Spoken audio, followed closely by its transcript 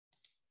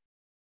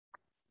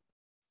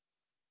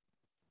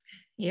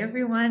Hey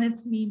everyone,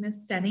 it's me,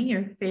 Miss Denny,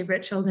 your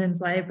favorite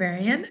children's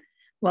librarian.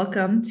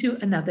 Welcome to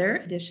another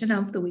edition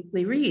of the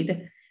Weekly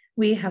Read.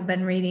 We have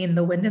been reading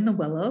The Wind in the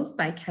Willows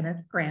by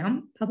Kenneth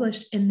Grahame,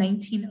 published in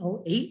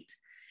 1908.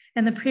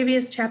 And the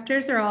previous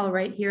chapters are all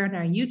right here on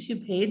our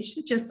YouTube page.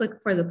 Just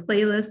look for the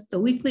playlist, The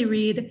Weekly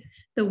Read,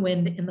 The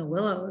Wind in the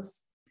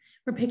Willows.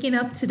 We're picking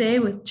up today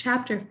with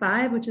chapter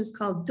 5, which is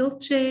called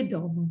Dulce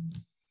Domum.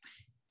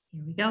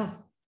 Here we go.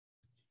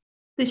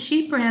 The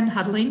sheep ran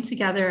huddling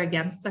together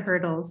against the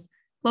hurdles,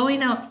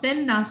 blowing out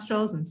thin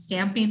nostrils and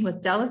stamping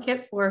with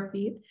delicate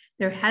forefeet,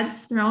 their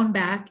heads thrown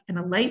back and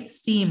a light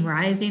steam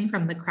rising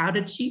from the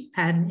crowded sheep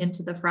pen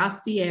into the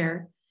frosty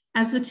air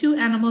as the two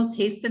animals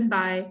hastened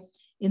by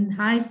in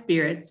high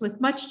spirits with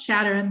much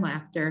chatter and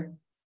laughter.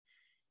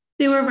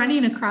 They were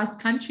running across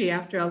country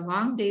after a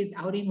long day's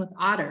outing with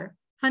Otter,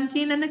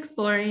 hunting and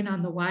exploring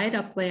on the wide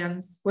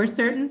uplands where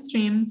certain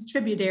streams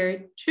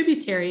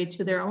tributary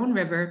to their own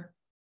river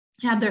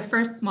had their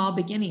first small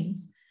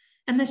beginnings,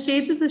 and the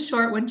shades of the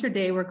short winter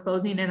day were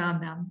closing in on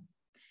them.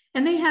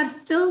 And they had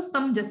still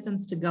some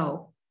distance to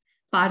go.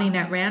 Plodding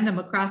at random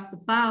across the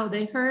plow,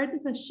 they heard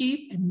the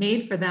sheep and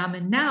made for them,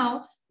 and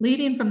now,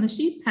 leading from the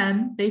sheep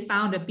pen, they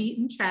found a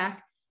beaten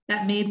track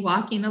that made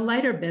walking a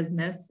lighter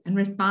business and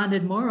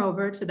responded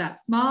moreover to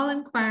that small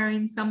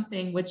inquiring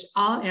something which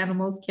all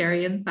animals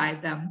carry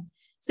inside them,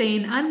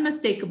 saying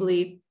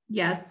unmistakably,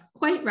 yes,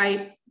 quite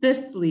right,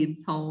 this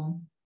leads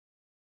home.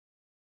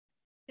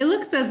 It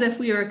looks as if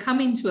we were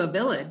coming to a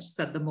village,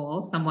 said the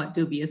mole, somewhat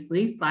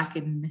dubiously,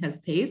 slackening his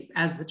pace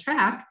as the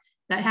track,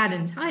 that had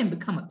in time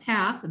become a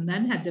path and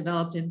then had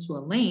developed into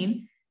a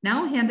lane,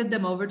 now handed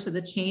them over to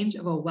the change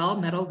of a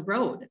well-metalled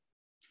road.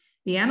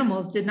 The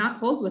animals did not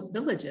hold with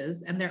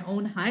villages, and their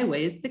own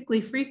highways,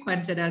 thickly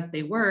frequented as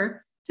they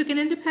were, took an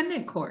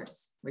independent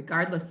course,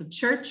 regardless of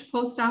church,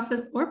 post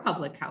office, or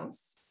public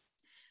house.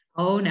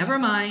 Oh, never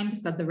mind,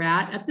 said the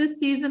rat. At this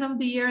season of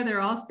the year,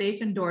 they're all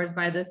safe indoors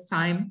by this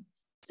time,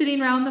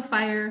 sitting round the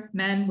fire,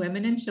 men,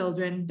 women, and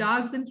children,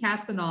 dogs and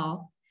cats and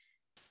all.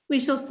 We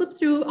shall slip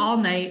through all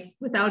night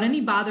without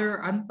any bother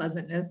or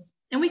unpleasantness,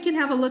 and we can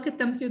have a look at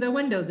them through their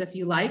windows if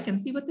you like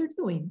and see what they're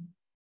doing.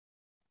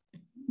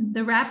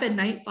 The rapid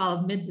nightfall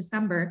of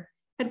mid-December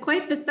had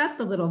quite beset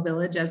the little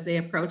village as they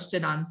approached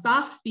it on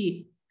soft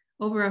feet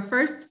over a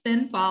first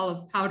thin fall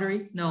of powdery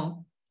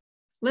snow.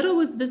 Little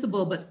was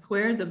visible but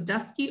squares of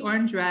dusky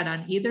orange red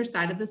on either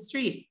side of the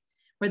street,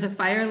 where the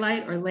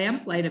firelight or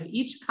lamplight of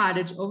each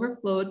cottage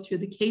overflowed through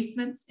the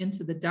casements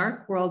into the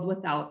dark world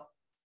without.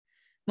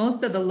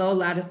 Most of the low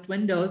latticed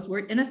windows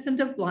were innocent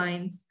of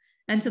blinds,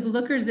 and to the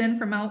lookers in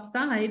from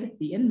outside,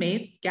 the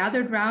inmates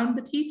gathered round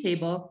the tea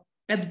table,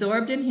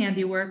 absorbed in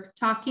handiwork,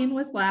 talking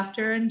with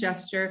laughter and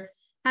gesture,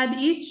 had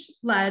each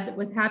led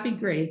with happy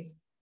grace,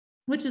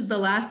 which is the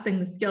last thing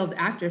the skilled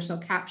actor shall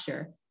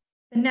capture,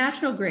 the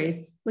natural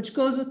grace which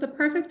goes with the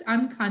perfect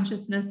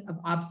unconsciousness of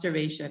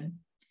observation.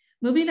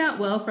 Moving at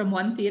will from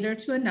one theater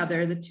to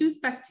another, the two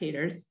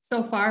spectators,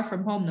 so far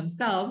from home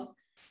themselves,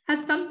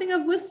 had something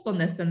of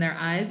wistfulness in their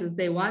eyes as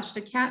they watched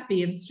a cat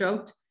being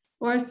stroked,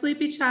 or a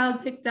sleepy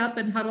child picked up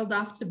and huddled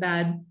off to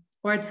bed,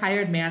 or a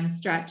tired man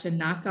stretch and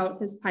knock out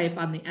his pipe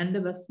on the end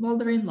of a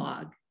smoldering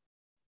log.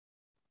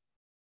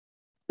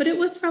 But it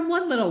was from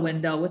one little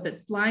window with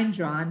its blind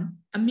drawn,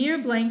 a mere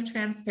blank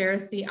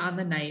transparency on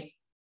the night,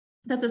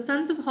 that the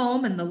sons of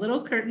home and the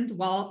little curtained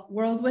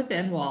world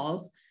within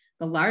walls,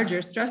 the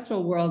larger,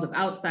 stressful world of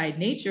outside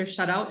nature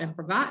shut out and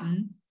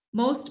forgotten,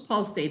 most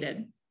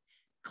pulsated.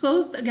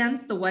 Close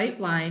against the white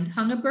blind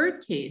hung a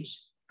bird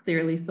cage,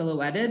 clearly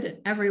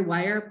silhouetted, every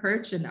wire,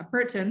 perch, and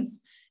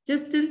appurtenance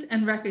distant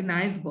and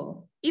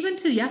recognizable, even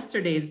to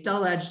yesterday's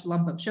dull-edged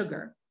lump of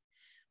sugar.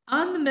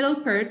 On the middle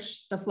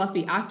perch, the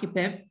fluffy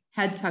occupant,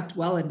 head tucked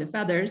well into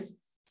feathers,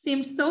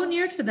 seemed so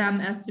near to them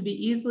as to be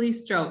easily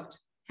stroked,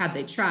 had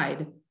they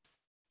tried.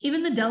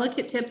 Even the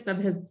delicate tips of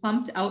his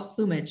plumped-out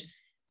plumage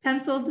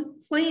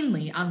penciled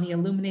plainly on the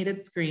illuminated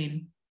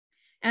screen.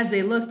 As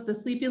they looked, the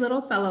sleepy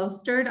little fellow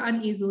stirred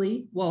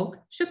uneasily, woke,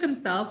 shook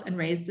himself, and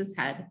raised his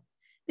head.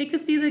 They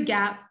could see the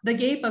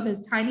gape of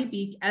his tiny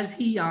beak as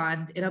he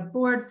yawned in a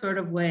bored sort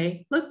of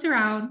way, looked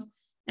around,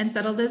 and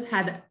settled his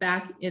head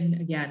back in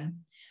again,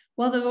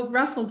 while the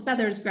ruffled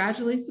feathers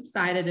gradually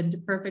subsided into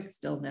perfect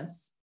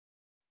stillness.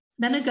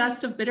 Then a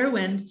gust of bitter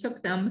wind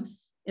took them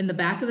in the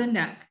back of the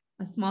neck.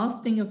 A small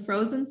sting of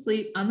frozen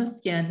sleep on the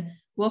skin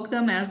woke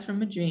them as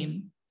from a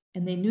dream,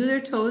 and they knew their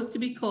toes to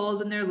be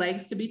cold and their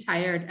legs to be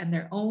tired and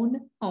their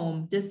own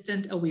home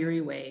distant a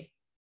weary way.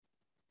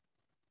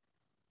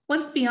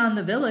 Once beyond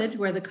the village,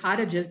 where the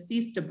cottages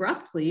ceased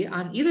abruptly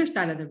on either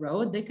side of the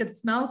road, they could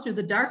smell through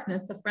the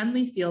darkness the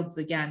friendly fields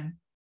again,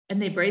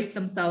 and they braced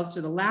themselves for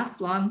the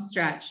last long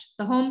stretch,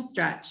 the home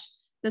stretch,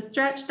 the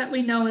stretch that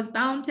we know is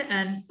bound to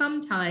end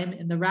sometime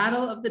in the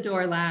rattle of the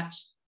door latch,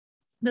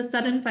 the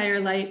sudden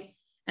firelight,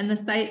 and the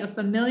sight of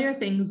familiar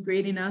things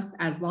greeting us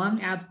as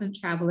long absent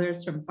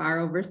travelers from far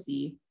over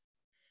sea.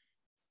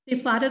 They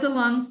plodded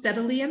along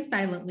steadily and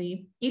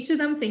silently, each of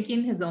them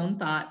thinking his own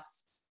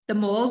thoughts. The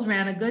moles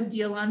ran a good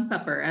deal on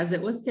supper, as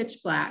it was pitch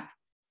black,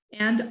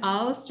 and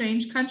all a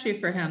strange country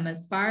for him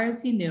as far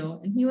as he knew,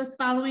 and he was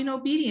following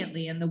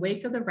obediently in the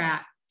wake of the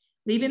rat,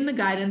 leaving the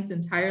guidance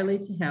entirely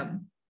to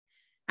him.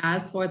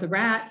 As for the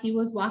rat, he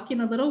was walking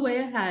a little way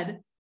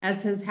ahead,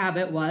 as his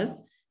habit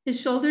was, his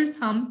shoulders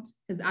humped,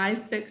 his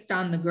eyes fixed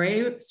on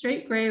the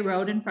straight gray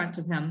road in front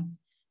of him.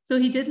 So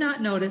he did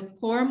not notice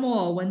poor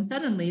Mole when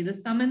suddenly the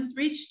summons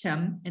reached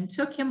him and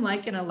took him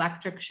like an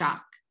electric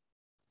shock.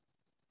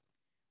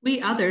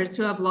 We others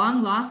who have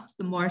long lost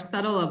the more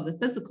subtle of the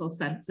physical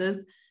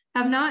senses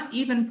have not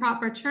even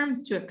proper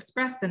terms to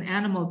express an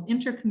animal's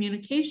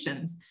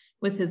intercommunications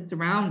with his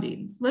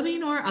surroundings,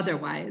 living or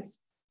otherwise,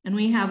 and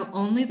we have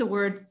only the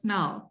word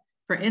smell,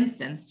 for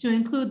instance, to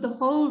include the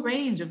whole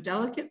range of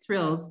delicate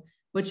thrills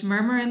which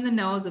murmur in the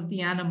nose of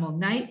the animal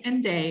night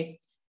and day,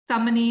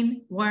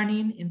 summoning,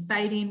 warning,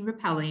 inciting,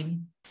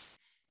 repelling.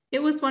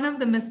 It was one of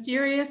the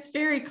mysterious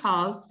fairy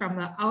calls from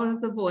out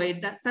of the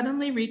void that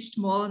suddenly reached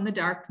Mole in the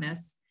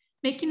darkness,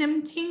 making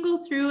him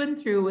tingle through and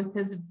through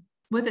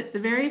with its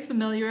very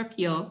familiar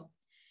appeal,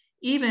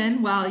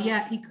 even while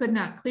yet he could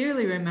not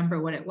clearly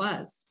remember what it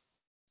was.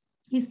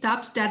 He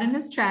stopped dead in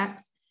his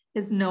tracks,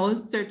 his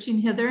nose searching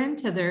hither and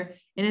thither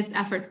in its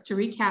efforts to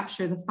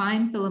recapture the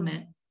fine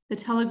filament, the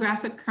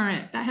telegraphic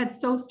current that had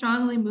so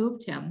strongly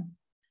moved him.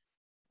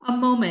 A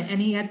moment,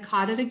 and he had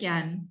caught it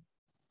again,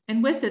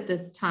 and with it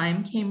this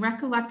time came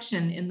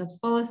recollection in the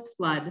fullest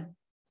flood.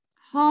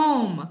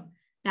 Home!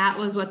 That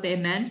was what they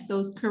meant,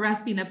 those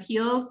caressing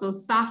appeals,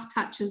 those soft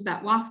touches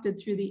that wafted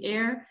through the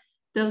air,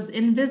 those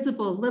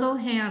invisible little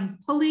hands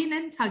pulling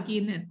and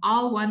tugging in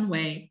all one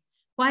way.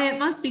 Why, it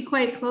must be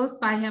quite close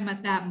by him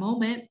at that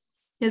moment,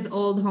 his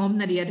old home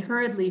that he had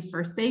hurriedly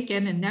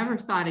forsaken and never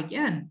sought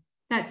again,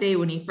 that day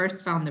when he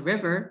first found the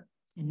river.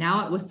 And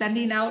now it was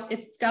sending out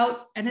its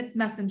scouts and its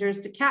messengers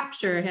to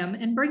capture him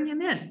and bring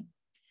him in.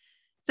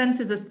 Since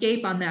his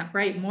escape on that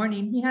bright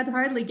morning, he had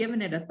hardly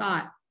given it a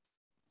thought.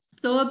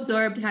 So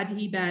absorbed had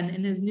he been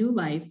in his new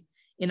life,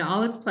 in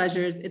all its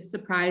pleasures, its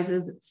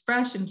surprises, its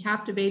fresh and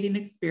captivating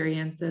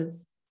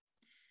experiences.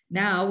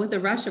 Now, with a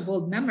rush of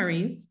old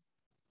memories,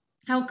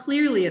 how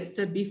clearly it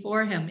stood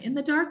before him in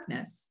the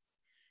darkness.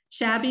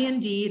 Shabby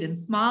indeed, and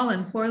small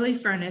and poorly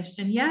furnished,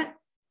 and yet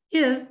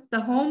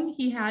the home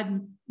he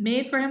had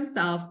made for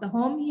himself, the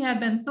home he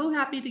had been so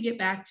happy to get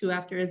back to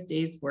after his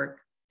day's work.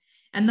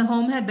 And the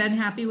home had been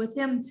happy with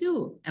him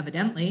too,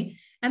 evidently,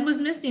 and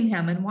was missing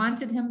him and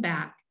wanted him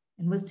back,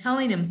 and was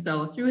telling him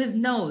so through his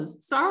nose,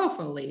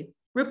 sorrowfully,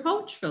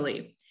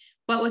 reproachfully,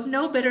 but with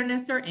no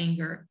bitterness or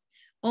anger,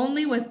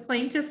 only with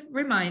plaintive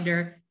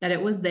reminder that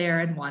it was there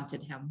and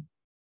wanted him.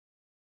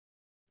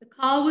 The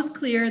call was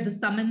clear, the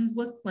summons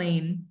was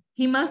plain.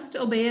 He must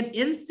obey it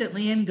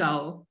instantly and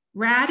go.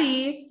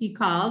 Ratty, he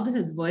called,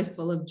 his voice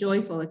full of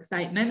joyful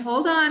excitement.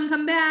 Hold on,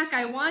 come back,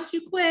 I want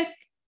you quick.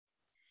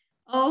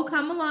 Oh,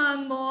 come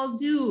along, Mole,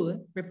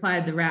 do,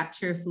 replied the rat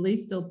cheerfully,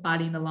 still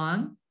plodding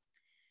along.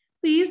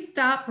 Please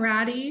stop,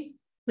 Ratty,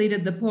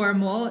 pleaded the poor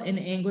Mole in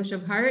anguish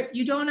of heart.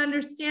 You don't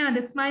understand,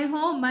 it's my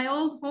home, my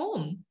old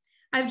home.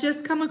 I've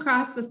just come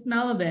across the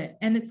smell of it,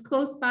 and it's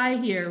close by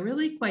here,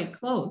 really quite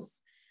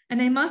close.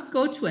 And I must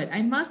go to it,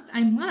 I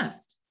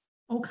must.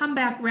 Oh, come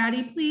back,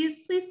 Ratty, please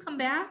come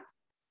back.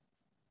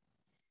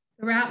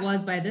 The rat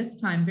was by this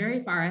time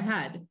very far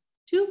ahead,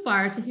 too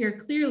far to hear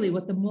clearly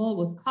what the Mole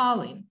was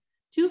calling,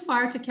 too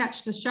far to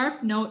catch the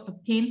sharp note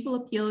of painful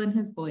appeal in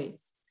his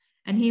voice.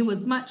 And he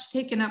was much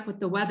taken up with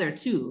the weather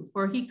too,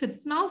 for he could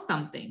smell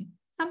something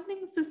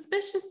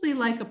suspiciously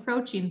like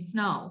approaching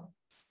snow.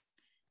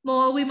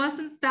 Mole, we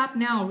mustn't stop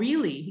now,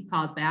 really, he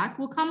called back.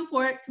 We'll come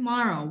for it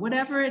tomorrow,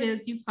 whatever it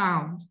is you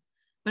found.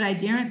 But I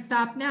daren't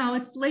stop now,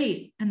 it's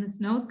late, and the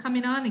snow's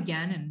coming on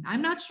again, and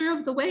I'm not sure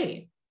of the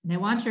way. And I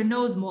want your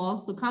nose, Mole,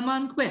 so come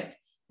on quick.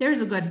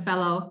 There's a good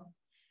fellow.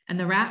 And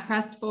the rat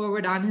pressed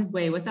forward on his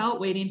way without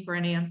waiting for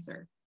an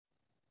answer.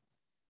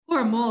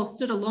 Poor Mole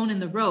stood alone in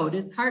the road,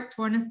 his heart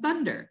torn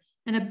asunder,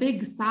 and a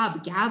big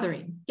sob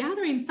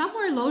gathering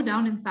somewhere low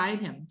down inside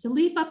him, to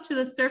leap up to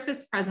the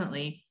surface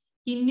presently,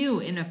 he knew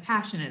in a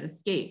passionate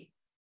escape.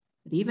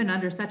 But even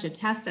under such a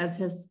test as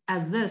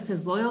this,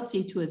 his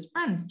loyalty to his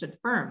friend stood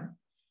firm.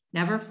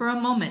 Never for a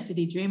moment did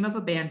he dream of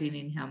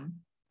abandoning him.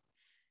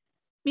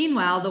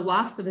 Meanwhile, the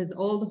wafts of his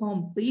old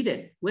home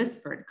pleaded,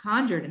 whispered,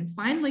 conjured, and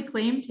finally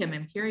claimed him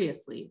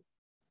imperiously.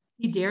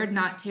 He dared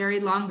not tarry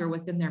longer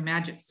within their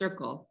magic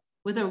circle.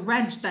 With a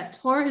wrench that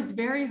tore his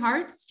very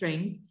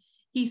heartstrings,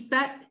 he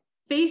set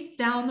face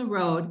down the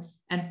road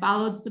and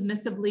followed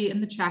submissively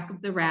in the track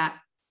of the rat,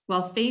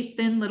 while faint,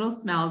 thin little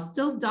smells,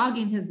 still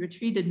dogging his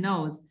retreated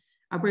nose,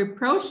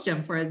 reproached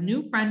him for his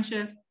new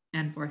friendship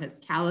and for his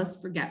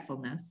callous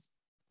forgetfulness.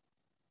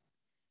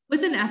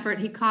 With an effort,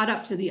 he caught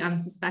up to the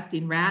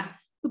unsuspecting rat,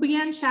 who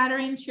began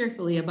chattering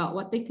cheerfully about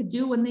what they could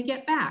do when they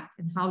get back,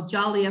 and how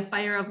jolly a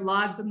fire of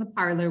logs in the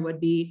parlor would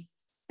be,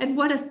 and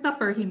what a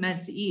supper he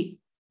meant to eat,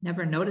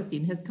 never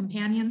noticing his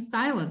companion's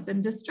silence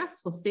and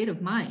distressful state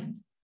of mind.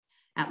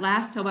 At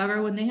last,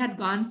 however, when they had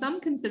gone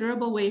some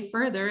considerable way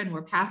further and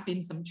were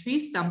passing some tree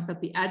stumps at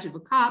the edge of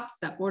a copse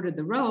that bordered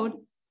the road,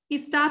 he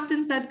stopped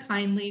and said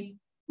kindly,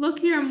 Look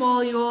here,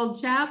 Mole, you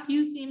old chap,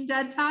 you seem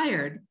dead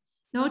tired.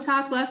 No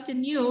talk left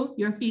in you,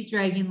 your feet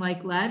dragging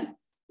like lead.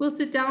 We'll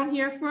sit down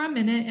here for a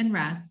minute and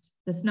rest.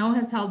 The snow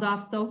has held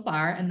off so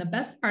far, and the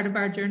best part of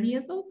our journey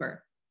is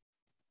over.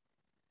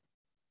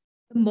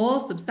 The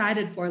mole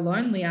subsided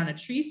forlornly on a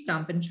tree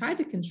stump and tried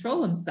to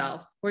control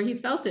himself, for he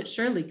felt it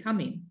surely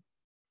coming.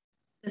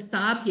 The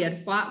sob he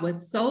had fought with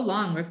so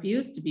long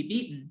refused to be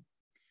beaten.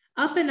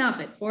 Up and up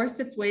it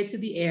forced its way to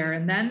the air,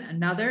 and then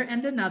another,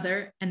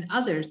 and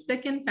others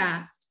thick and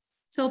fast,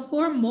 till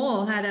poor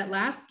Mole had at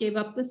last gave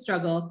up the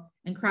struggle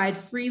and cried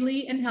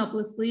freely and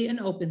helplessly and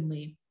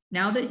openly,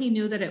 now that he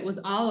knew that it was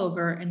all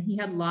over and he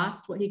had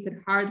lost what he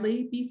could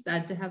hardly be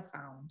said to have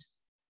found.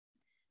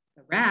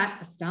 The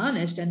rat,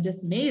 astonished and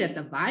dismayed at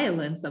the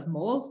violence of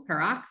Mole's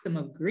paroxysm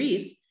of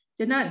grief,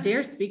 did not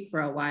dare speak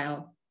for a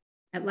while.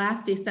 At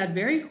last he said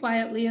very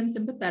quietly and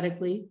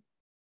sympathetically,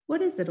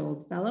 "What is it,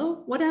 old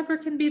fellow? Whatever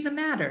can be the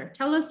matter?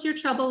 Tell us your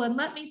trouble and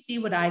let me see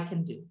what I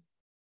can do."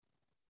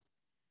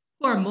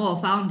 Poor Mole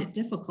found it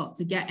difficult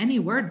to get any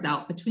words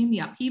out between the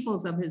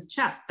upheavals of his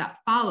chest that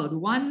followed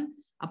one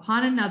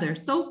upon another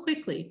so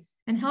quickly,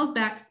 and held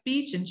back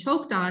speech and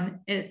choked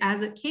on it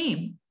as it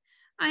came.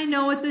 "I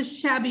know it's a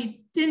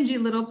shabby, dingy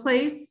little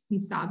place," he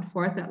sobbed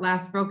forth at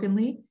last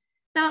brokenly.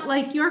 "Not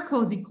like your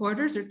cozy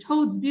quarters or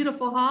Toad's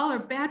beautiful hall or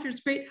Badger's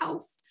great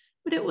house,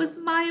 but it was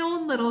my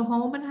own little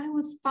home and I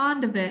was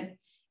fond of it.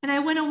 And I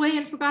went away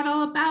and forgot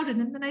all about it,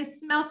 and then I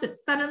smelt it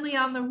suddenly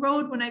on the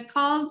road when I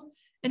called,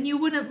 and you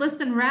wouldn't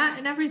listen, Rat,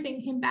 and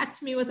everything came back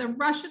to me with a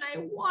rush, and I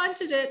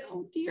wanted it.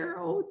 Oh dear,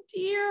 oh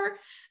dear.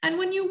 And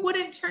when you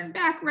wouldn't turn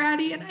back,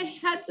 Ratty, and I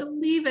had to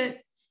leave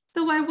it,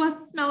 though I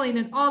was smelling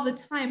it all the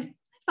time,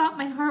 I thought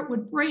my heart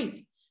would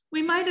break.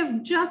 We might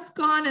have just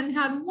gone and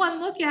had one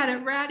look at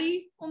it,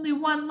 Ratty. Only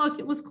one look,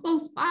 it was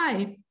close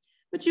by.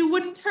 But you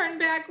wouldn't turn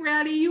back,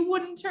 Ratty, you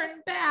wouldn't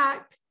turn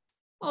back.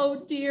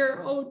 Oh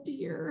dear, oh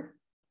dear."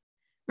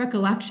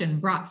 Recollection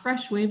brought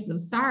fresh waves of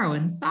sorrow,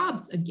 and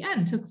sobs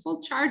again took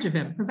full charge of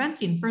him,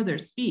 preventing further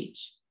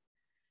speech.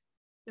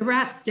 The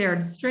rat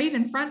stared straight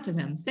in front of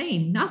him,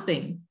 saying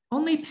nothing,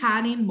 only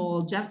patting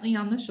Mole gently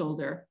on the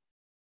shoulder.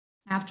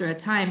 After a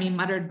time, he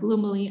muttered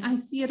gloomily, "I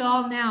see it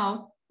all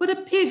now. What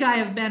a pig I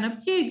have been,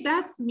 a pig,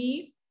 that's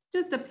me.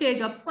 Just a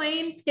pig, a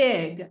plain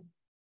pig."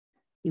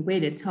 He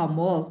waited till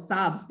Mole's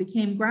sobs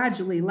became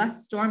gradually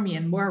less stormy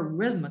and more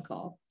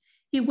rhythmical.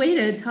 He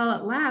waited till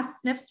at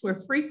last sniffs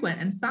were frequent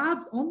and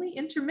sobs only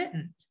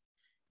intermittent.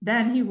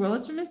 Then he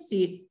rose from his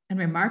seat and,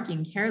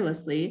 remarking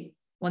carelessly,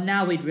 "Well,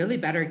 now we'd really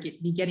better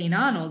be getting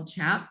on, old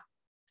chap,"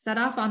 set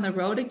off on the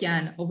road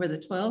again over the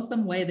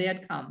toilsome way they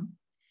had come.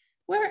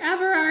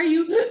 "Wherever are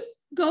you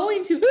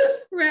going to,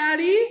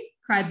 Ratty?"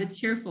 cried the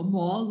tearful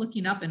Mole,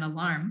 looking up in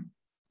alarm.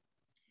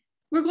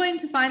 "We're going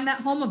to find that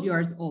home of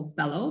yours, old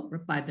fellow,"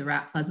 replied the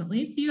rat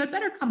pleasantly, "so you had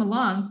better come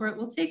along, for it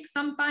will take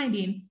some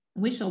finding,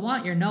 and we shall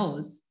want your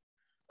nose."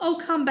 "Oh,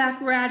 come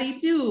back, Ratty,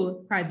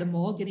 do," cried the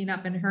Mole, getting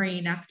up and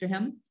hurrying after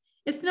him.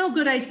 "It's no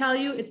good, I tell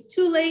you. It's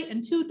too late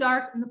and too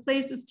dark, and the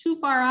place is too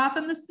far off,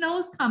 and the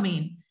snow's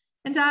coming.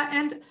 And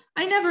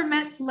I never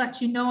meant to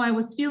let you know I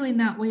was feeling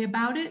that way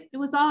about it. It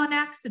was all an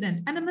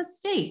accident and a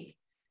mistake.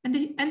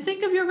 And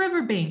think of your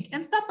riverbank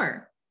and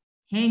supper."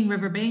 "Hang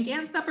riverbank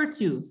and supper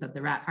too," said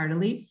the rat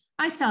heartily.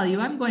 "I tell you,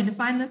 I'm going to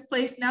find this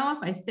place now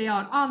if I stay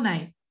out all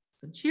night.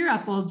 So cheer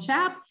up, old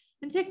chap,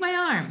 and take my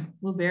arm.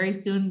 We'll very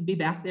soon be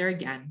back there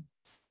again."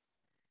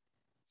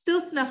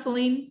 Still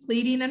snuffling,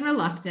 pleading, and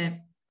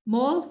reluctant,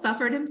 Mole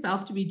suffered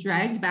himself to be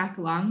dragged back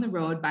along the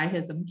road by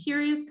his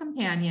imperious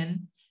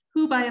companion,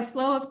 who, by a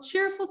flow of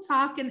cheerful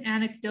talk and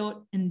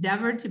anecdote,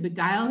 endeavored to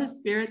beguile his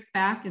spirits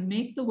back and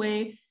make the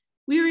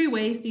weary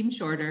way seem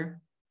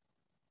shorter.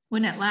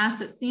 When at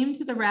last it seemed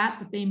to the rat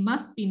that they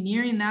must be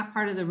nearing that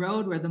part of the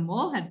road where the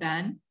Mole had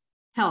been,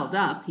 "Held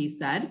up," he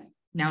said.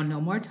 "Now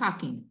no more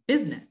talking.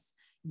 Business.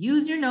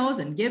 Use your nose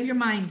and give your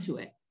mind to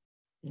it."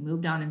 They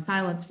moved on in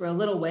silence for a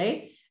little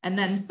way, and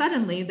then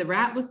suddenly the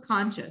rat was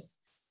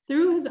conscious.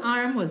 Through his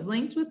arm was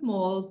linked with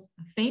Mole's,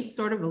 a faint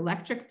sort of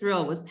electric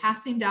thrill was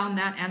passing down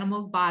that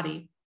animal's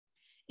body.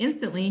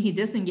 Instantly he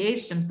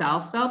disengaged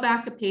himself, fell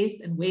back a pace,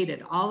 and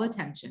waited, all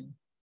attention.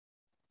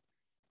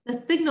 The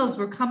signals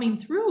were coming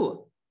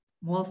through.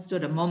 Mole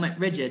stood a moment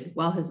rigid,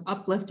 while his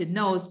uplifted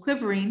nose,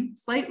 quivering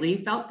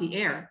slightly, felt the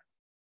air.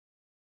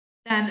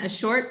 Then a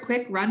short,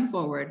 quick run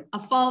forward, a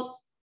fault,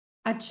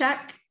 a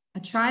check, a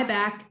try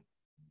back,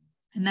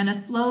 and then a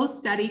slow,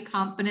 steady,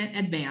 confident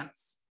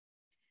advance.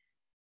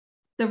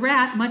 The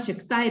rat, much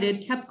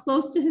excited, kept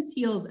close to his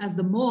heels as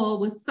the Mole,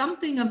 with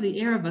something of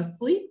the air of a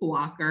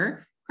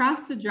sleepwalker,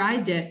 crossed a dry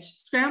ditch,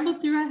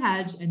 scrambled through a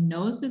hedge, and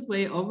nosed his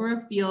way over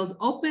a field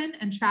open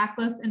and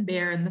trackless and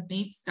bare in the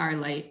faint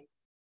starlight.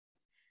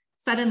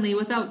 Suddenly,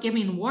 without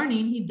giving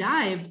warning, he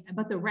dived,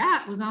 but the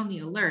rat was on the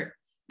alert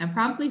and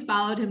promptly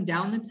followed him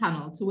down the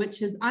tunnel to which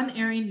his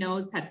unerring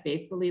nose had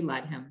faithfully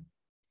led him.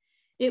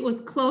 It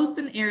was close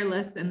and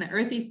airless, and the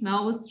earthy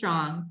smell was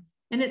strong,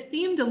 and it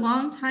seemed a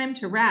long time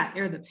to Rat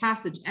ere the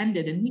passage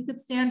ended and he could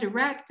stand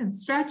erect and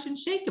stretch and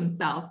shake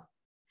himself.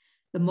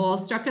 The mole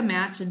struck a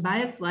match, and by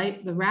its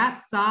light, the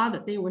rat saw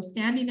that they were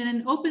standing in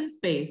an open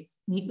space,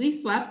 neatly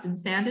swept and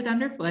sanded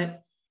underfoot,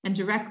 and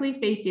directly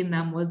facing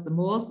them was the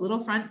mole's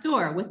little front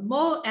door, with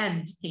Mole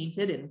End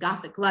painted in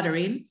Gothic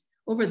lettering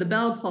over the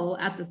bell pull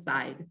at the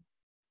side.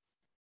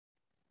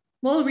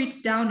 Mole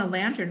reached down a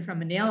lantern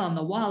from a nail on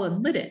the wall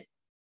and lit it.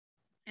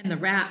 And the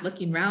rat,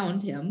 looking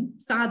round him,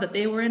 saw that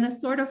they were in a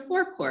sort of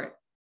forecourt.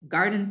 A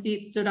garden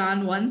seat stood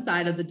on one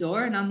side of the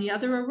door and on the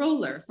other a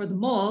roller, for the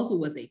mole, who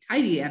was a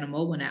tidy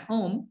animal when at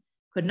home,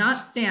 could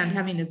not stand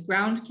having his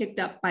ground kicked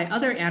up by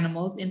other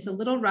animals into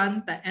little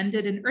runs that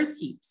ended in earth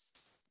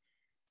heaps.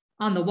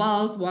 On the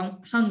walls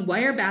hung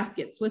wire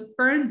baskets with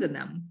ferns in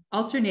them,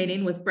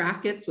 alternating with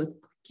brackets with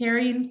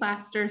carrying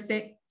plaster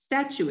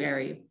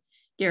statuary.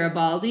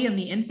 Garibaldi and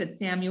the infant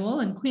Samuel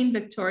and Queen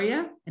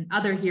Victoria and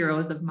other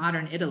heroes of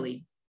modern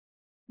Italy.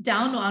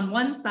 Down on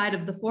one side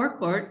of the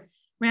forecourt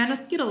ran a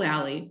skittle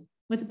alley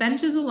with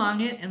benches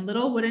along it and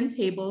little wooden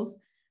tables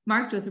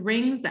marked with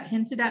rings that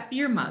hinted at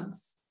beer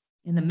mugs.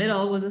 In the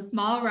middle was a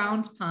small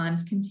round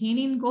pond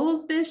containing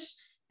goldfish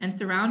and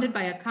surrounded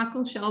by a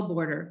cockleshell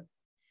border.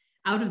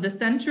 Out of the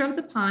center of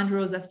the pond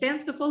rose a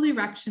fanciful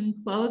erection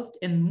clothed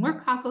in more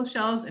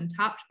cockleshells and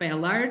topped by a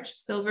large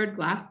silvered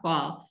glass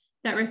ball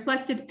that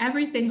reflected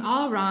everything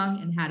all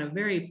wrong and had a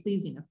very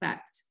pleasing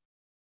effect.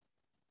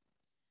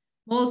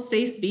 Mole's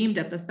face beamed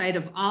at the sight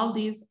of all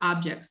these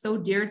objects so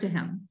dear to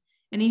him,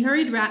 and he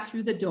hurried Rat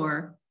through the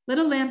door, lit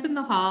a lamp in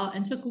the hall,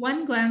 and took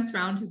one glance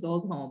round his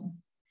old home.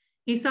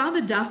 He saw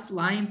the dust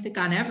lying thick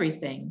on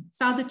everything,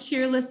 saw the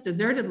cheerless,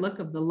 deserted look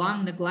of the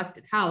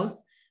long-neglected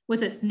house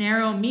with its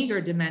narrow,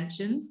 meager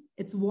dimensions,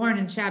 its worn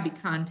and shabby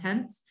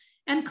contents,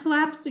 and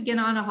collapsed again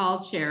on a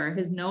hall chair,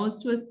 his nose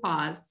to his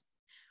paws.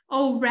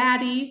 "Oh,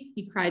 Ratty,"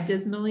 he cried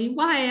dismally,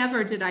 "why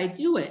ever did I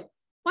do it?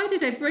 Why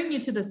did I bring you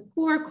to this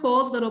poor,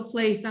 cold little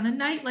place on a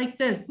night like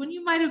this when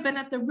you might have been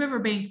at the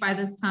riverbank by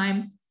this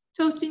time,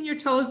 toasting your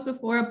toes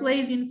before a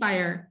blazing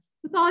fire,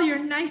 with all your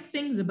nice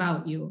things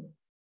about you?"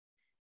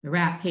 The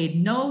rat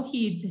paid no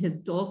heed to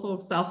his doleful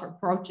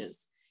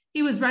self-reproaches.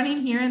 He was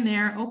running here and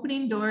there,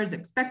 opening doors,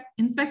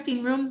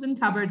 inspecting rooms and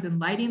cupboards, and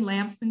lighting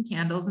lamps and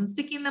candles and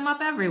sticking them up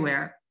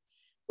everywhere.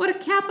 "What a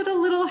capital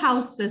little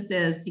house this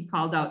is," he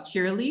called out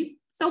cheerily.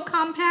 "So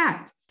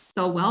compact,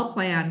 so well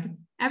planned,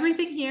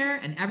 everything here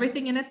and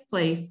everything in its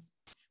place.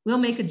 We'll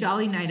make a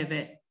jolly night of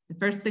it. The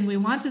first thing we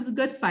want is a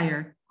good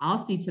fire. I'll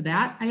see to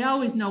that. I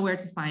always know where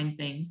to find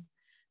things.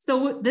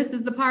 So this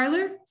is the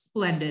parlor?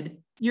 Splendid.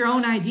 Your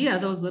own idea,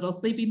 those little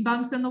sleeping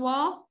bunks in the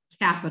wall?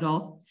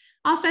 Capital.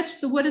 I'll fetch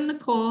the wood and the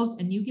coals,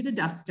 and you get a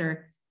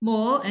duster,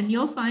 Mole, and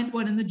you'll find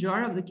one in the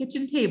drawer of the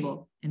kitchen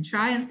table, and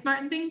try and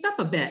smarten things up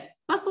a bit.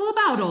 Bustle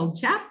about, old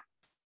chap."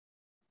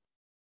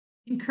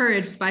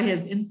 Encouraged by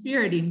his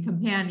inspiriting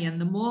companion,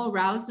 the mole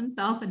roused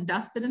himself and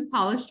dusted and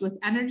polished with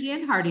energy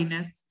and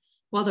heartiness,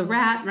 while the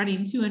rat,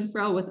 running to and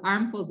fro with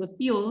armfuls of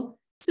fuel,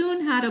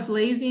 soon had a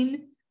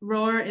blazing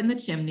roar in the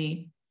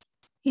chimney.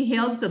 He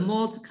hailed the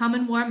mole to come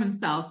and warm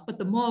himself, but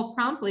the mole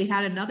promptly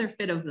had another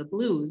fit of the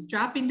blues,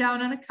 dropping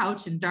down on a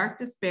couch in dark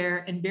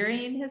despair and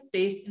burying his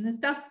face in his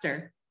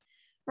duster.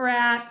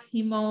 "Rat,"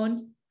 he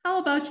moaned, "how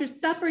about your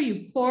supper,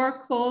 you poor,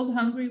 cold,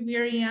 hungry,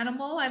 weary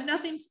animal? I've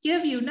nothing to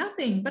give you,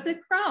 nothing but a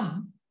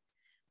crumb."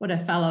 "What a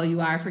fellow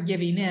you are for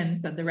giving in,"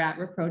 said the rat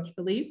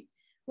reproachfully.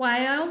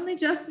 "Why, only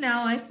just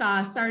now I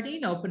saw a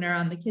sardine opener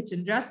on the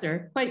kitchen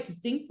dresser, quite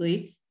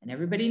distinctly, and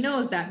everybody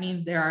knows that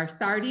means there are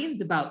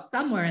sardines about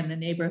somewhere in the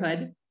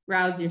neighborhood.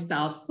 Rouse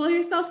yourself, pull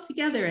yourself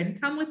together, and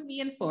come with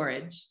me and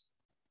forage."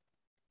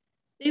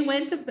 They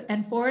went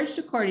and foraged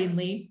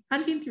accordingly,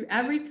 hunting through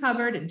every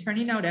cupboard and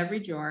turning out every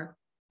drawer.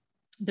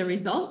 The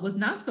result was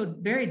not so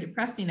very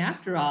depressing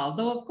after all,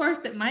 though of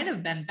course it might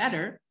have been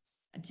better.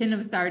 A tin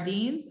of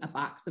sardines, a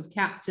box of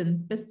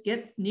Captain's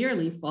biscuits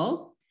nearly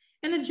full,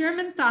 and a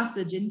German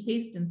sausage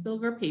encased in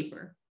silver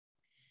paper.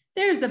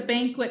 "There's a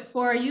banquet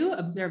for you,"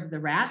 observed the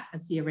rat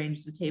as he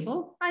arranged the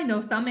table. "I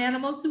know some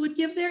animals who would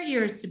give their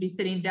ears to be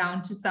sitting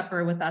down to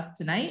supper with us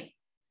tonight."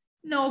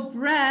 "No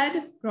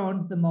bread,"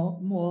 groaned the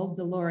mole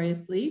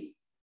dolorously.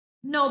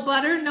 "No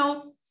butter,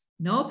 no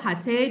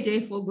pâté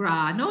de foie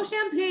gras, no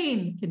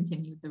champagne,"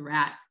 continued the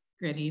rat,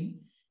 grinning.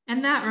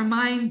 "And that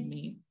reminds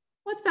me,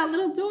 what's that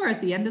little door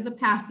at the end of the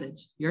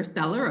passage? Your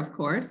cellar, of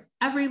course.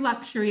 Every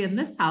luxury in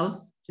this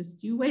house.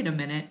 Just you wait a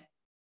minute."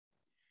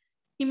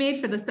 He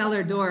made for the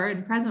cellar door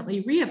and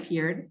presently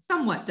reappeared,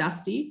 somewhat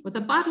dusty, with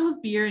a bottle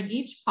of beer in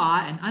each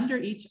paw and under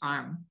each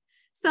arm.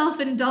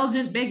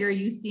 "Self-indulgent beggar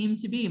you seem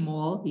to be,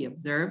 Mole," he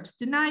observed.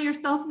 "Deny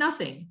yourself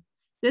nothing.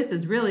 This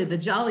is really the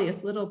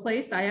jolliest little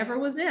place I ever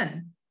was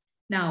in.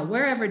 Now,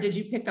 wherever did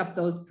you pick up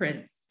those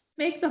prints?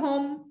 Make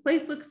the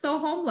place look so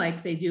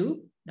home-like they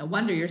do. No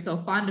wonder you're so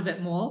fond of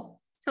it,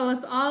 Mole. Tell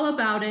us all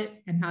about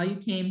it and how you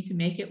came to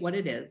make it what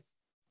it is."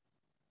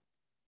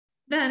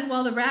 Then,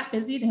 while the rat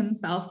busied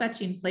himself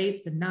fetching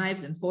plates and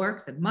knives and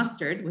forks and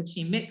mustard, which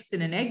he mixed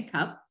in an egg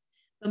cup,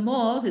 the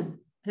mole,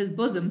 his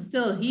bosom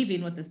still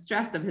heaving with the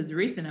stress of his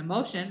recent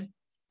emotion,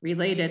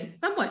 related,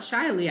 somewhat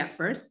shyly at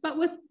first, but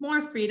with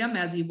more freedom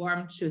as he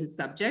warmed to his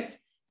subject,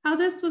 how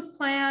this was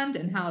planned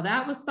and how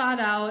that was thought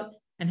out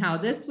and how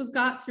this was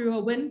got through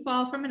a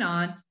windfall from an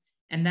aunt,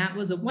 and that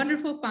was a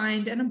wonderful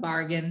find and a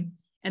bargain,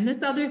 and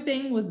this other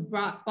thing was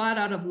bought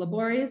out of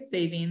laborious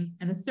savings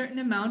and a certain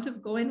amount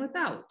of going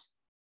without.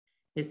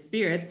 His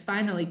spirits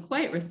finally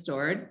quite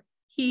restored,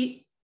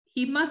 he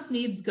must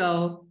needs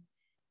go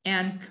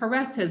and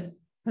caress his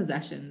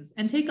possessions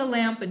and take a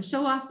lamp and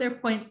show off their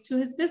points to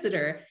his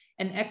visitor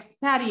and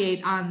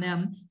expatiate on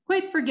them,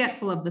 quite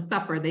forgetful of the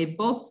supper they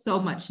both so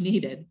much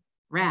needed.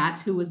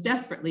 Rat, who was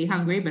desperately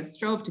hungry but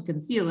strove to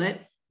conceal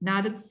it,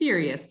 nodded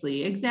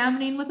seriously,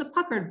 examining with a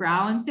puckered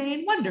brow and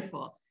saying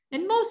wonderful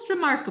and most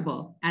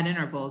remarkable at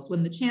intervals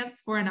when the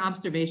chance for an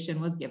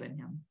observation was given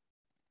him.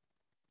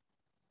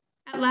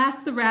 At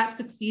last the rat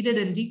succeeded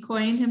in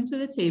decoying him to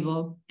the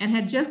table and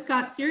had just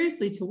got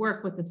seriously to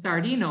work with the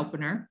sardine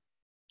opener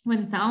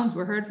when sounds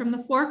were heard from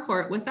the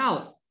forecourt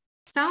without,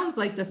 sounds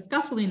like the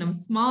scuffling of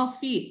small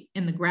feet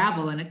in the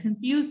gravel and a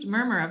confused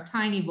murmur of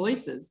tiny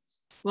voices,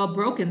 while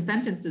broken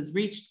sentences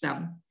reached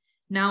them.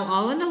 Now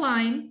all in a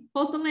line,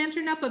 hold the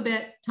lantern up a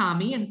bit,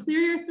 Tommy, and clear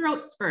your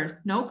throats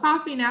first. No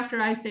coughing after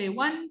I say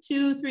 1,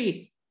 2,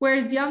 3.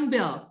 Where's young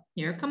Bill?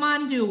 Here, come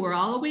on, do. We're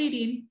all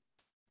awaiting.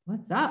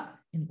 What's up?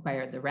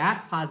 Inquired the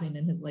rat, pausing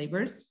in his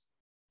labors.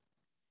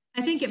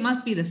 I think it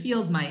must be the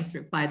field mice,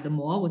 replied the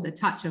mole with a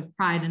touch of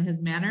pride in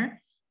his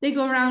manner. They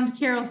go round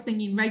carol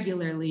singing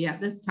regularly at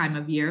this time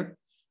of year.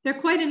 They're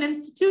quite an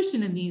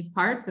institution in these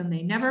parts, and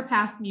they never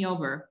pass me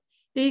over.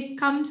 They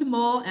come to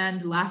Mole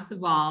End last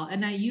of all,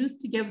 and I used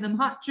to give them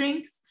hot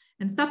drinks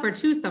and supper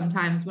too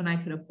sometimes when I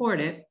could afford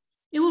it.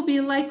 It will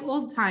be like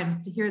old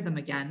times to hear them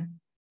again.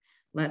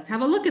 Let's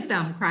have a look at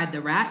them, cried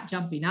the rat,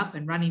 jumping up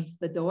and running to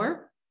the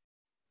door.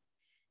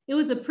 It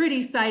was a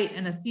pretty sight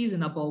and a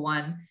seasonable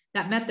one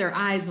that met their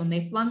eyes when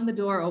they flung the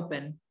door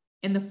open.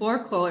 In the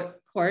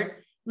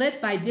forecourt,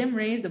 lit by dim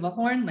rays of a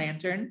horn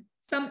lantern,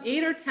 some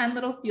 8 or 10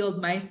 little field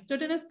mice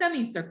stood in a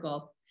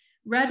semicircle,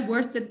 red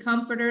worsted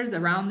comforters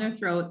around their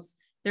throats,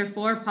 their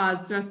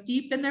forepaws thrust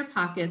deep in their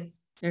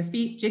pockets, their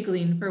feet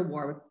jiggling for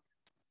warmth.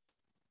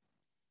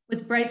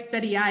 With bright,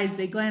 steady eyes,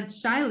 they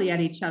glanced shyly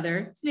at each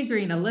other,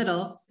 sniggering a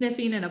little,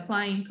 sniffing and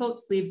applying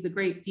coat sleeves a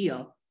great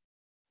deal.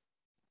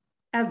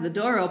 As the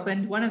door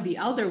opened, one of the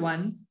elder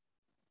ones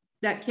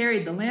that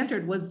carried the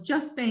lantern was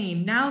just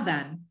saying, now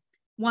then,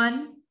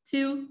 1,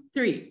 2,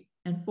 3,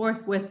 and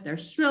forthwith their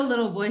shrill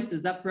little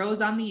voices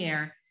uprose on the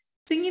air,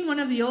 singing one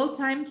of the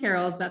old-time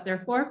carols that their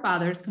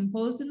forefathers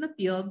composed in the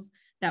fields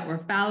that were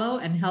fallow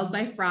and held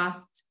by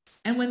frost,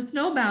 and when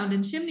snowbound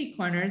in chimney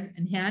corners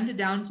and handed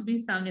down to be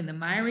sung in the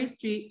miry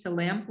street to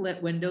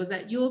lamp-lit windows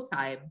at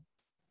Yuletide.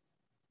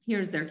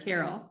 Here's their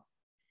carol.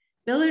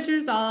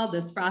 Villagers all,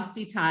 this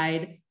frosty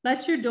tide,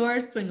 let your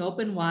doors swing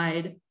open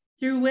wide.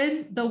 Through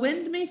the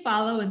wind may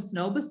follow and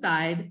snow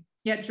beside,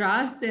 yet draw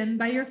us in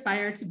by your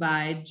fire to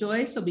bide.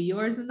 Joy shall be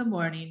yours in the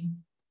morning.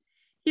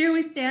 Here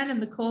we stand in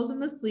the cold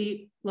and the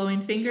sleet,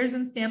 blowing fingers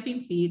and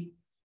stamping feet,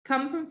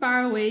 come from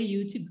far away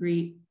you to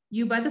greet,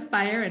 you by the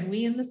fire and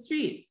we in the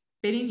street,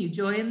 bidding you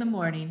joy in the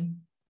morning.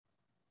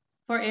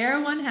 For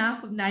ere one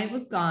half of night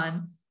was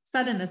gone,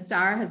 sudden a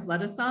star has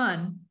led us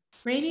on,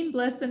 raining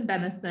bliss and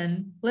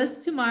benison,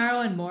 bliss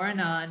tomorrow and more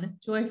anon,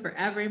 joy for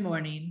every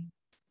morning.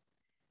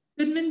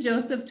 Goodman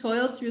Joseph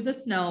toiled through the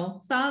snow,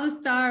 saw the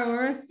star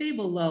o'er a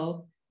stable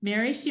low,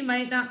 Mary she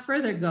might not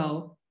further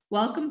go,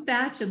 welcome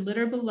thatch and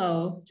litter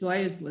below,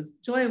 joy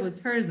was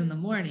hers in the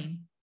morning.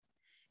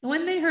 And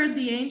when they heard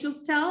the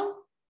angels tell,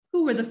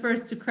 who were the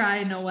first to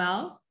cry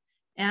Noel?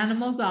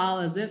 Animals all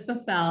as it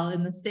befell,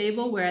 in the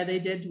stable where they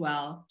did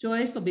dwell,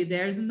 joy shall be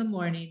theirs in the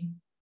morning.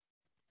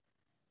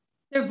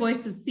 Their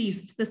voices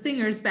ceased. The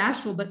singers,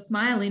 bashful but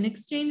smiling,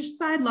 exchanged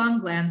sidelong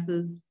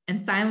glances, and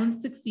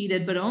silence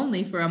succeeded, but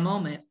only for a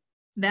moment.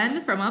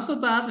 Then, from up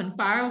above and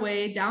far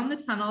away, down the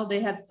tunnel they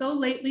had so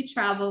lately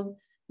traveled,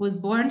 was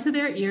borne to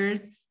their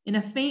ears, in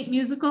a faint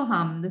musical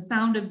hum, the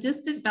sound of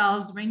distant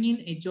bells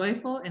ringing a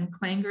joyful and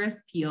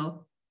clangorous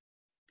peal.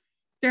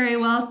 Very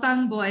well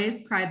sung,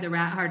 boys, cried the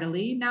rat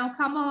heartily. Now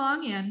come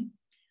along in,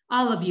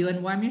 all of you,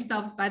 and warm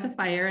yourselves by the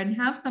fire and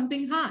have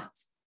something hot.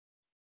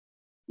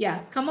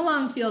 Yes, come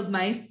along, field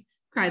mice,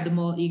 cried the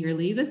mole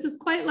eagerly. This is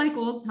quite like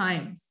old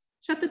times.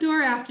 Shut the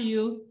door after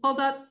you, hold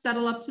up,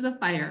 settle up to the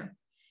fire.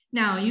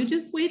 Now, you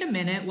just wait a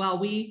minute while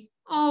we,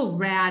 oh,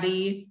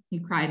 Ratty, he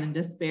cried in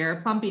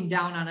despair, plumping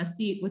down on a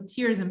seat with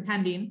tears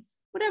impending.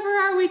 Whatever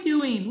are we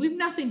doing? We've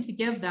nothing to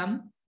give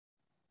them.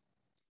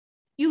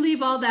 You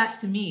leave all that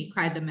to me,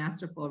 cried the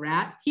masterful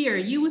rat. Here,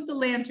 you with the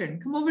lantern,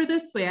 come over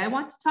this way. I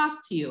want to talk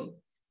to you.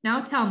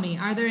 Now tell me,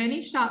 are there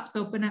any shops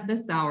open at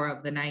this hour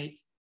of the night?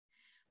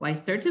 Why,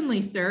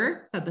 certainly,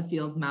 sir, said the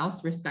field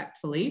mouse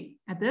respectfully.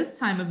 At this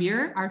time of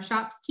year, our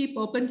shops keep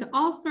open to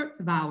all sorts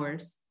of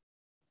hours.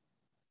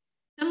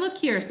 Then look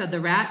here, said the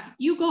rat.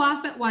 You go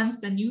off at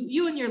once, and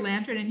you and your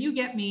lantern, and you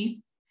get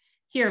me.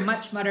 Here,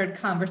 much muttered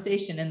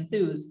conversation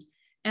enthused,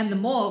 and the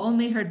mole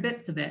only heard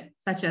bits of it,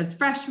 such as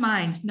fresh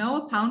mind, no,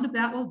 a pound of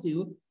that will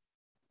do.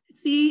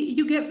 See,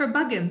 you get for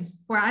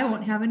Buggins, for I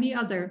won't have any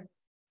other.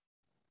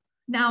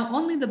 Now,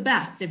 only the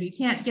best if you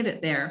can't get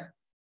it there.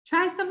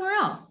 Try somewhere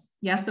else.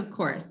 Yes, of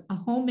course, a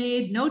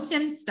homemade, no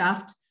tin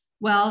stuffed.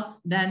 Well,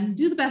 then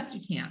do the best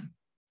you can.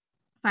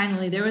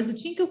 Finally, there was a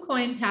chink of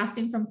coin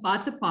passing from paw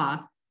to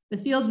paw. The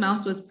field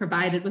mouse was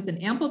provided with an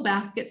ample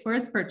basket for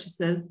his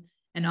purchases,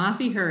 and off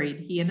he hurried,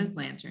 he and his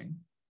lantern.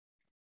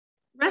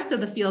 The rest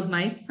of the field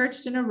mice,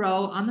 perched in a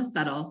row on the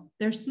settle,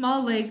 their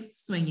small legs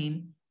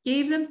swinging,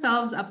 gave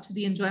themselves up to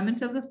the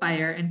enjoyment of the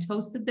fire and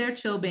toasted their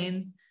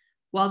chilblains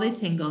while they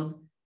tingled,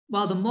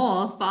 while the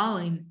mole,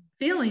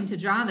 failing to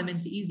draw them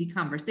into easy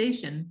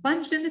conversation,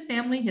 plunged into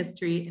family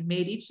history and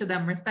made each of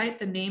them recite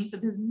the names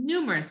of his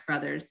numerous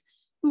brothers,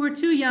 who were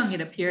too young,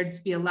 it appeared,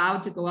 to be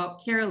allowed to go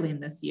out caroling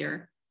this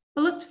year,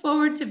 but looked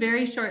forward to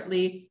very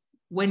shortly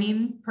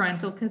winning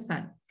parental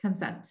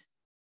consent.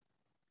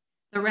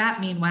 The rat,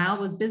 meanwhile,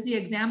 was busy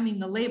examining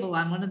the label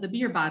on one of the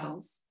beer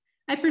bottles.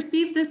 I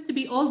perceive this to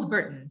be Old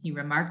Burton, he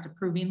remarked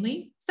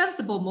approvingly.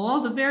 Sensible,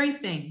 Mole, the very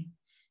thing.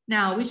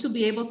 Now we shall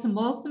be able to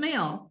mull some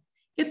ale.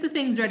 Get the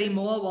things ready,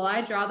 Mole, while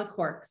I draw the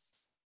corks.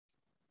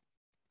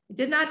 It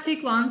did not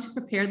take long to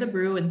prepare the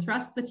brew and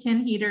thrust the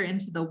tin heater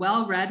into the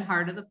well-red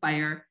heart of the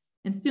fire,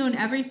 and soon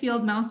every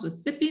field mouse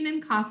was sipping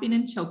and coughing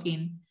and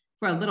choking,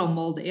 for a little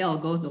mulled ale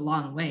goes a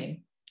long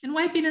way, and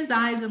wiping his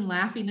eyes and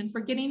laughing and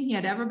forgetting he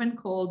had ever been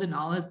cold in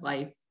all his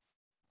life.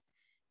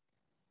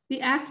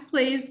 The act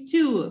plays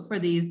too for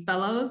these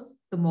fellows,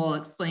 the mole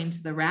explained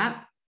to the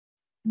rat.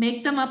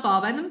 Make them up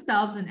all by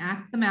themselves and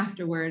act them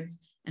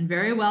afterwards, and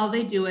very well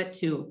they do it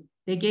too.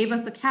 They gave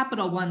us a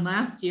capital one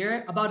last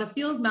year about a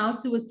field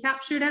mouse who was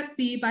captured at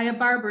sea by a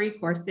Barbary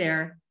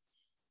corsair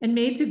and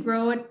made to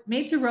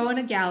row in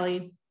a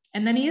galley,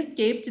 and then he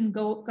escaped and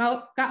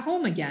got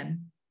home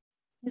again.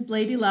 His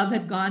lady love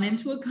had gone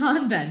into a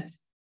convent.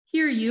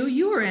 Here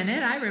you were in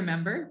it, I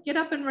remember. Get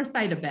up and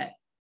recite a bit.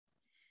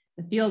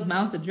 The field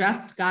mouse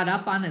addressed got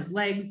up on his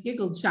legs,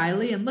 giggled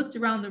shyly, and looked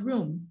around the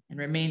room, and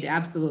remained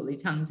absolutely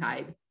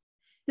tongue-tied.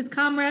 His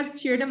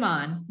comrades cheered him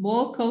on.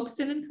 Mole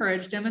coaxed and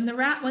encouraged him, and the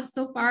rat went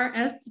so far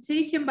as to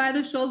take him by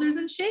the shoulders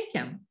and shake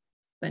him.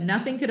 But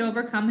nothing could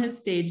overcome his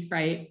stage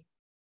fright.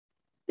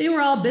 They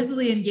were all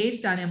busily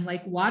engaged on him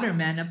like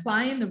watermen,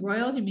 applying the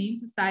Royal Humane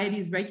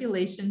Society's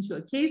regulation to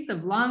a case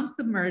of long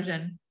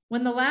submersion,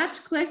 when the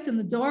latch clicked and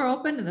the door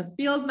opened and the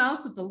field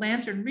mouse with the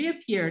lantern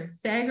reappeared,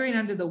 staggering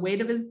under the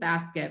weight of his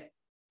basket.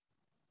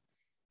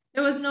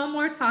 There was no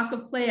more talk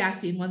of play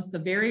acting once the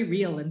very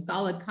real and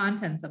solid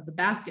contents of the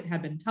basket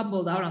had been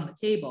tumbled out on the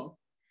table.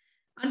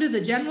 Under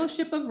the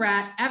generalship of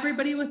Rat,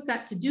 everybody was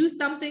set to do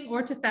something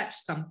or to fetch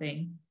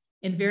something.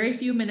 In very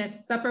few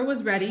minutes, supper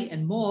was ready,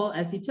 and Mole,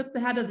 as he took the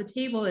head of the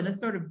table in a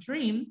sort of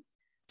dream,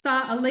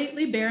 saw a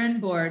lately barren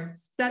board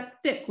set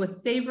thick with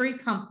savory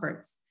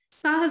comforts,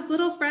 saw his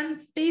little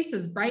friends'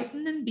 faces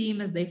brighten and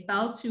beam as they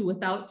fell to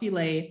without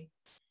delay,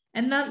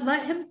 and that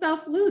let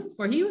himself loose,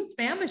 for he was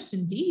famished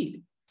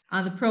indeed,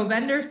 on the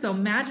provender so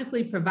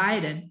magically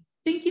provided,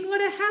 thinking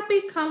what a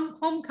happy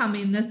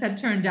homecoming this had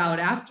turned out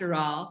after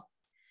all.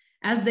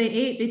 As they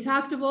ate, they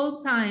talked of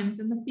old times,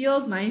 and the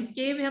field mice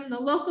gave him the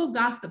local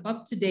gossip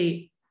up to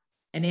date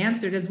and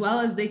answered as well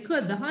as they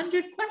could the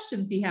 100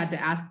 questions he had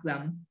to ask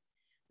them.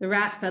 The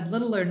rat said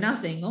little or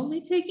nothing,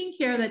 only taking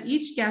care that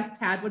each guest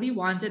had what he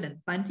wanted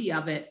and plenty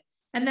of it,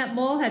 and that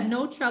Mole had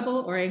no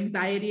trouble or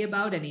anxiety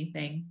about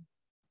anything.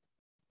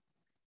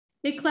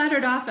 They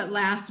clattered off at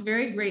last,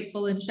 very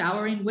grateful and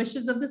showering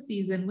wishes of the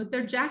season, with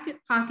their jacket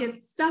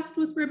pockets stuffed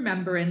with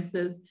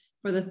remembrances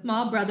for the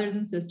small brothers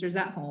and sisters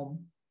at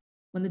home.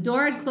 When the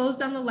door had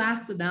closed on the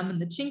last of them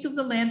and the chink of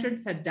the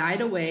lanterns had died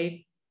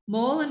away,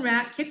 Mole and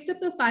Rat kicked up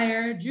the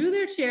fire, drew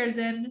their chairs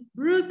in,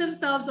 brewed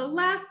themselves a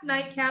last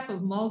nightcap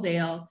of mulled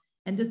ale,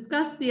 and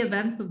discussed the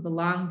events of the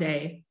long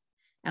day.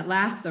 At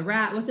last the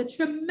Rat, with a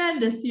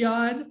tremendous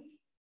yawn,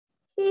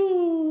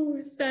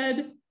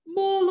 said,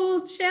 Mole,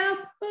 old chap,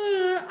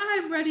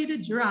 I'm ready to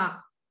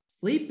drop.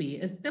 Sleepy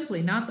is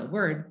simply not the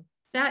word.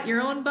 That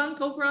your own bunk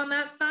over on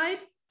that side?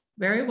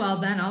 Very well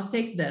then, I'll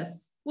take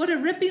this. What a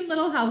ripping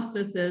little house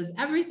this is,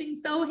 everything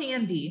so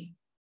handy.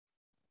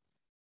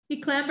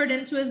 He clambered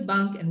into his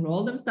bunk and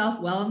rolled himself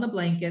well in the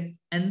blankets,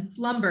 and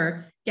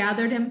slumber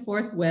gathered him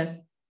forthwith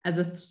as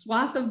a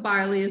swath of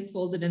barley is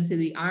folded into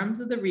the arms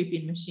of the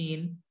reaping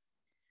machine.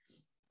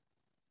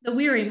 The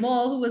weary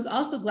Mole, who was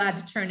also glad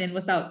to turn in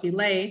without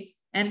delay,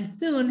 and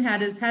soon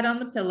had his head on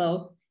the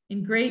pillow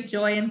in great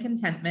joy and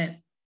contentment.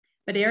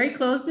 But ere he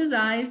closed his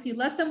eyes, he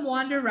let them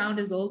wander round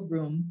his old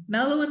room,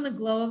 mellow in the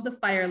glow of the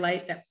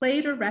firelight that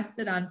played or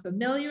rested on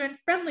familiar and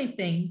friendly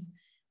things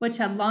which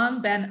had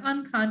long been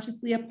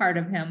unconsciously a part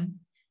of him,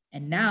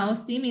 and now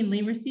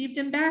seemingly received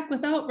him back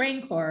without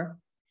rancor.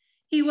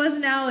 He was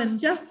now in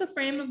just the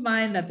frame of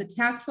mind that the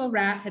tactful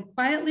Rat had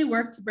quietly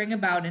worked to bring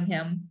about in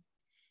him.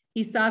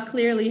 He saw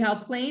clearly how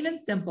plain and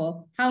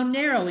simple, how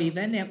narrow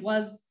even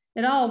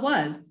it all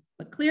was,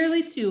 but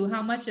clearly too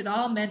how much it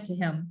all meant to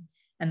him,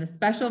 and the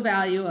special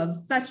value of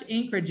such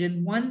anchorage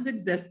in one's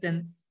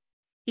existence.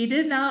 He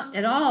did not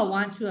at all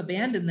want to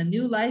abandon the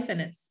new life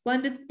and its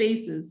splendid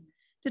spaces,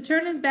 to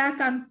turn his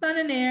back on sun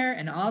and air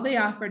and all they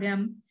offered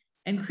him,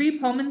 and creep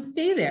home and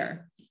stay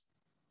there.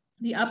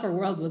 The upper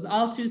world was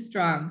all too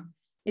strong.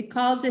 It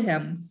called to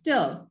him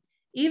still,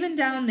 even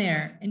down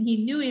there, and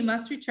he knew he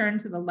must return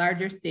to the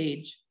larger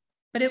stage.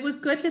 But it was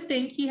good to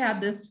think he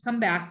had this to come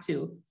back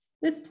to,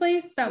 this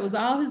place that was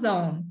all his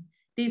own,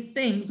 these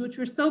things which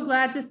were so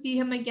glad to see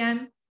him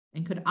again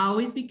and could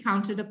always be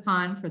counted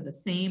upon for the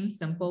same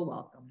simple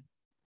welcome.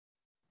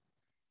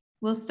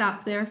 We'll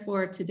stop there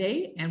for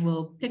today, and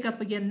we'll pick up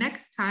again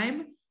next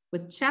time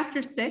with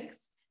chapter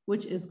 6,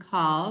 which is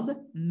called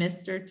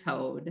Mr.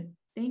 Toad.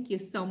 Thank you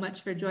so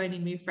much for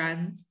joining me,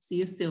 friends. See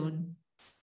you soon.